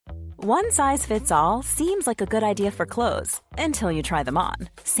One size fits all seems like a good idea for clothes until you try them on.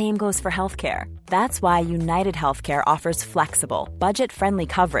 Same goes for healthcare. That's why United Healthcare offers flexible, budget-friendly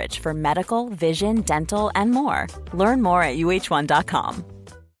coverage for medical, vision, dental, and more. Learn more at uh1.com.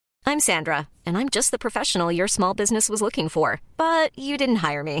 I'm Sandra, and I'm just the professional your small business was looking for. But you didn't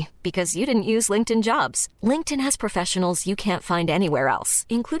hire me because you didn't use LinkedIn Jobs. LinkedIn has professionals you can't find anywhere else,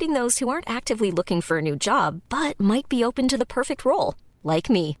 including those who aren't actively looking for a new job, but might be open to the perfect role, like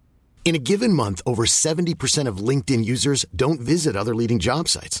me. In a given month, over 70% of LinkedIn users don't visit other leading job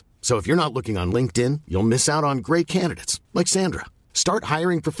sites. So if you're not looking on LinkedIn, you'll miss out on great candidates like Sandra. Start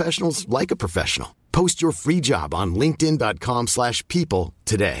hiring professionals like a professional. Post your free job on linkedin.com/people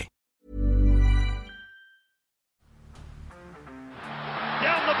today.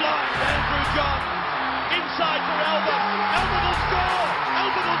 Down the blind, Andrew John. Inside for Elba. Elba will score.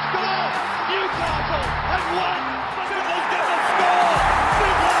 Elba will score. Newcastle have won. Fiddler's going to score.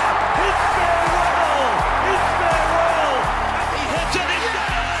 Fiddler, it's farewell. It's farewell. And he hits it. He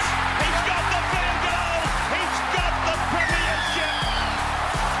does. He's got the field goal. He's got the premiership.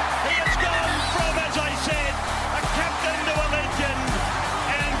 He has gone from, as I said, a captain to a legend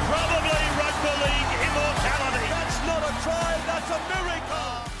and probably rugby league immortality. That's not a try. That's a miracle.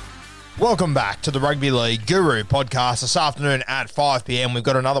 Welcome back to the Rugby League Guru podcast. This afternoon at 5 p.m, we've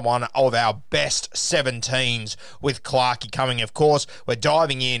got another one of our best 17s with Clarkey coming. Of course, we're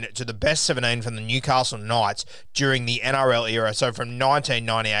diving in to the best 17 from the Newcastle Knights during the NRL era, so from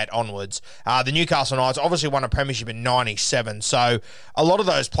 1998 onwards. The Newcastle Knights obviously won a premiership in 97, so a lot of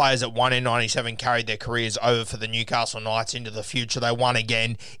those players that won in 97 carried their careers over for the Newcastle Knights into the future. They won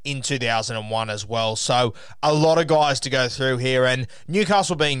again in 2001 as well, so a lot of guys to go through here, and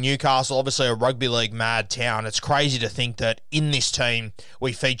Newcastle being Newcastle, obviously a rugby league mad town. It's crazy to think that in this team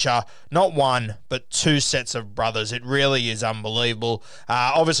we feature not one but two sets of brothers. It really is unbelievable.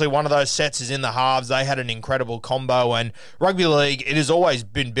 Obviously one of those sets is in the halves. They had an incredible combo, and rugby league, it has always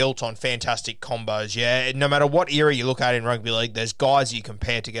been built on fantastic combos. Yeah, no matter what era you look at in rugby league, there's guys you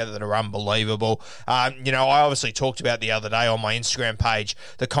compare together that are unbelievable. I obviously talked about the other day on my Instagram page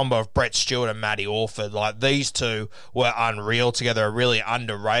the combo of Brett Stewart and Matty Orford. Like, these two were unreal together, a really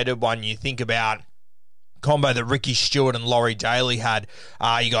underrated one. You think about combo that Ricky Stewart and Laurie Daly had.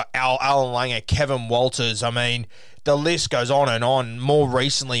 You got Alan Langer, Kevin Walters. I mean, the list goes on and on. More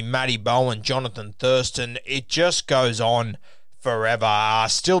recently, Matty Bowen, Jonathan Thurston. It just goes on forever.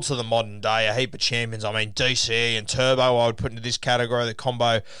 Still to the modern day, a heap of champions. I mean, DCE and Turbo, I would put into this category. The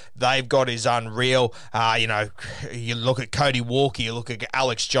combo they've got is unreal. You look at Cody Walker, you look at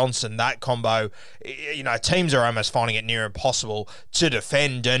Alex Johnson, that combo, teams are almost finding it near impossible to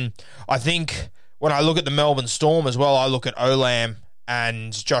defend. And I think when I look at the Melbourne Storm as well, I look at Olam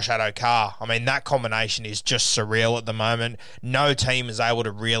and Josh Addo-Carr. I mean, that combination is just surreal at the moment. No team is able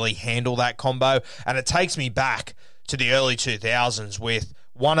to really handle that combo. And it takes me back to the early 2000s with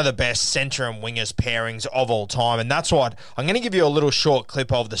one of the best centre and wingers pairings of all time. And that's what I'm going to give you a little short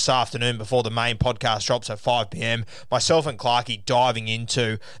clip of this afternoon before the main podcast drops at 5 p.m. Myself and Clarkey diving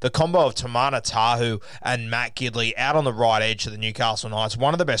into the combo of Tamana Tahu and Matt Gidley out on the right edge of the Newcastle Knights.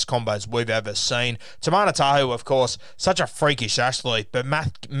 One of the best combos we've ever seen. Tamana Tahu, of course, such a freakish athlete, but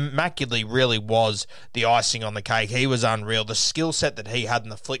Matt Gidley really was the icing on the cake. He was unreal. The skill set that he had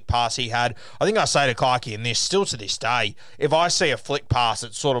and the flick pass he had. I think I say to Clarkey in this, still to this day, if I see a flick pass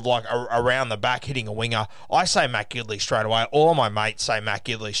that's sort of like around the back hitting a winger, I say Matt Gidley straight away. All of my mates say Matt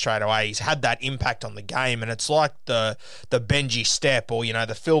Gidley straight away. He's had that impact on the game, and it's like the Benji step or,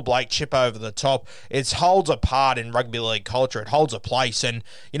 the Phil Blake chip over the top. It holds a part in rugby league culture. It holds a place, and,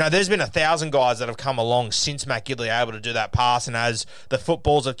 there's been 1,000 guys that have come along since Matt Gidley able to do that pass, and as the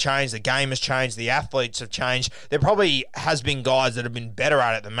footballs have changed, the game has changed, the athletes have changed, there probably has been guys that have been better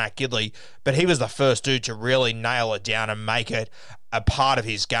at it than Matt Gidley, but he was the first dude to really nail it down and make it a part of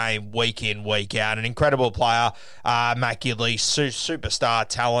his game week in, week out. An incredible player, Matt Gidley, superstar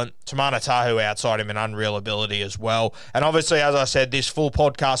talent. Tamana Tahu outside him, an unreal ability as well. And obviously, as I said, this full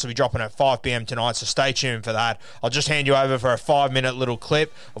podcast will be dropping at 5 p.m. tonight, so stay tuned for that. I'll just hand you over for a 5-minute little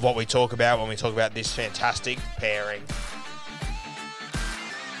clip of what we talk about when we talk about this fantastic pairing.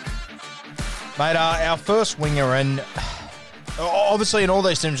 Mate, our first winger, and obviously in all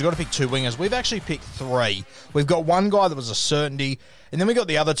these teams, you've got to pick two wingers. We've actually picked three. We've got one guy that was a certainty, and then we got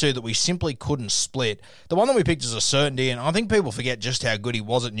the other two that we simply couldn't split. The one that we picked as a certainty, and I think people forget just how good he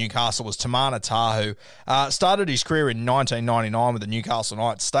was at Newcastle, was Tamana Tahu. Started his career in 1999 with the Newcastle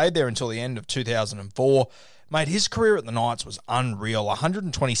Knights, stayed there until the end of 2004. Mate, his career at the Knights was unreal.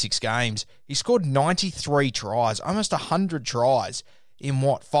 126 games. He scored 93 tries, almost 100 tries in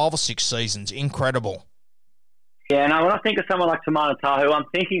 5 or 6 seasons. Incredible. Yeah, and when I think of someone like Timana Tahu, I'm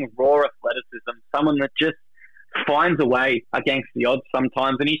thinking raw athleticism, someone that just finds a way against the odds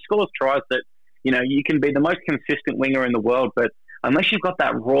sometimes, and he scores tries that, you know, you can be the most consistent winger in the world, but unless you've got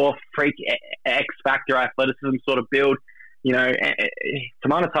that raw freak X-factor athleticism sort of build, you know,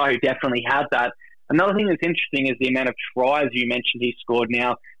 Timana Tahu definitely had that. Another thing that's interesting is the amount of tries you mentioned he scored.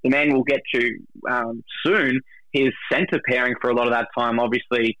 Now, the man we'll get to soon, his centre pairing for a lot of that time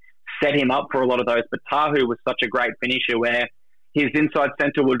obviously set him up for a lot of those, but Tahu was such a great finisher where his inside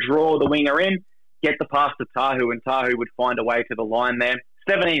centre would draw the winger in, get the pass to Tahu, and Tahu would find a way to the line there.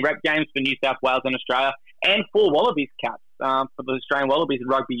 17 rep games for New South Wales and Australia, and 4 Wallabies caps for the Australian Wallabies and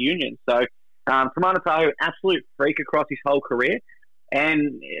Rugby Union. So Timana Tahu, absolute freak across his whole career.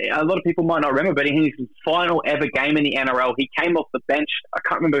 And a lot of people might not remember, but in his final ever game in the NRL, he came off the bench. I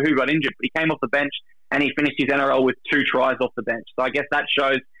can't remember who got injured, but he came off the bench and he finished his NRL with 2 tries off the bench. So I guess that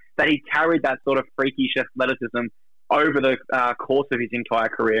shows that he carried that sort of freakish athleticism over the course of his entire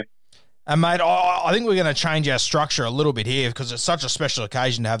career. And, mate, I think we're going to change our structure a little bit here because it's such a special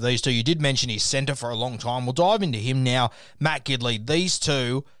occasion to have these two. You did mention his centre for a long time. We'll dive into him now. Matt Gidley, these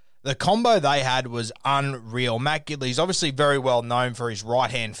two, the combo they had was unreal. Matt Gidley's obviously very well known for his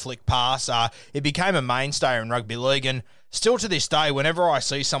right-hand flick pass. It became a mainstay in rugby league, and still to this day, whenever I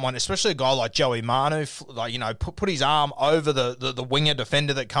see someone, especially a guy like Joey Manu, like, you know, put his arm over the winger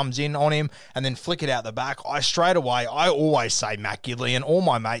defender that comes in on him and then flick it out the back, I always say Matt Gidley, and all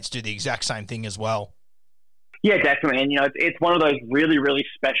my mates do the exact same thing as well. Yeah, definitely. And, you know, it's one of those really, really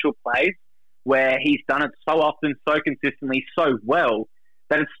special plays where he's done it so often, so consistently, so well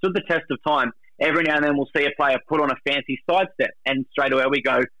that it's stood the test of time. Every now and then we'll see a player put on a fancy sidestep, and straight away we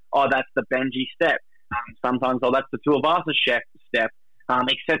go, oh, that's the Benji step. Sometimes, oh, that's the Tuivasa step,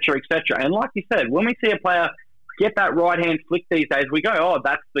 et cetera, et cetera. And like you said, when we see a player get that right-hand flick these days, we go, oh,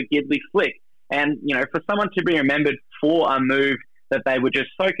 that's the Gidley flick. And, you know, for someone to be remembered for a move that they were just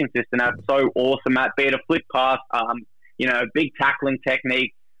so consistent at, so awesome at, be it a flick pass, you know, big tackling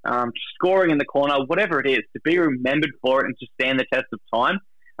technique, scoring in the corner, whatever it is, to be remembered for it and to stand the test of time,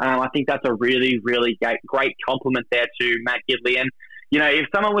 I think that's a really, really great compliment there to Matt Gidley. And, you know, if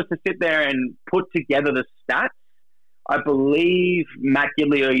someone was to sit there and put together the stats, I believe Matt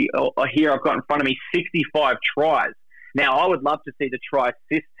Gidley here I've got in front of me 65 tries. Now, I would love to see the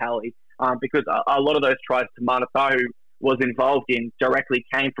try-assist tally because a lot of those tries Timana Tahu was involved in directly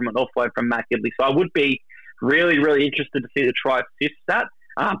came from an offload from Matt Gidley. So I would be really, really interested to see the try-assist stat.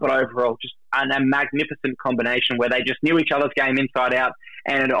 But overall, just a magnificent combination where they just knew each other's game inside out,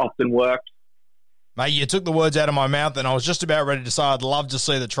 and it often worked. Mate, you took the words out of my mouth, and I was just about ready to say I'd love to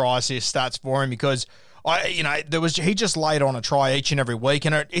see the try-assist stats for him because he just laid on a try each and every week,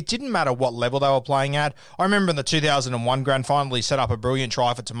 and it didn't matter what level they were playing at. I remember in the 2001 grand final, he set up a brilliant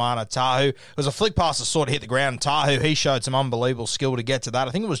try for Timana Tahu. It was a flick pass that sort of hit the ground. Tahu, he showed some unbelievable skill to get to that.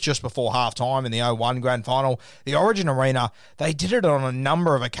 I think it was just before half-time in the 01 grand final. The Origin Arena, they did it on a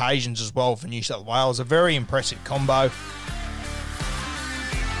number of occasions as well for New South Wales. A very impressive combo.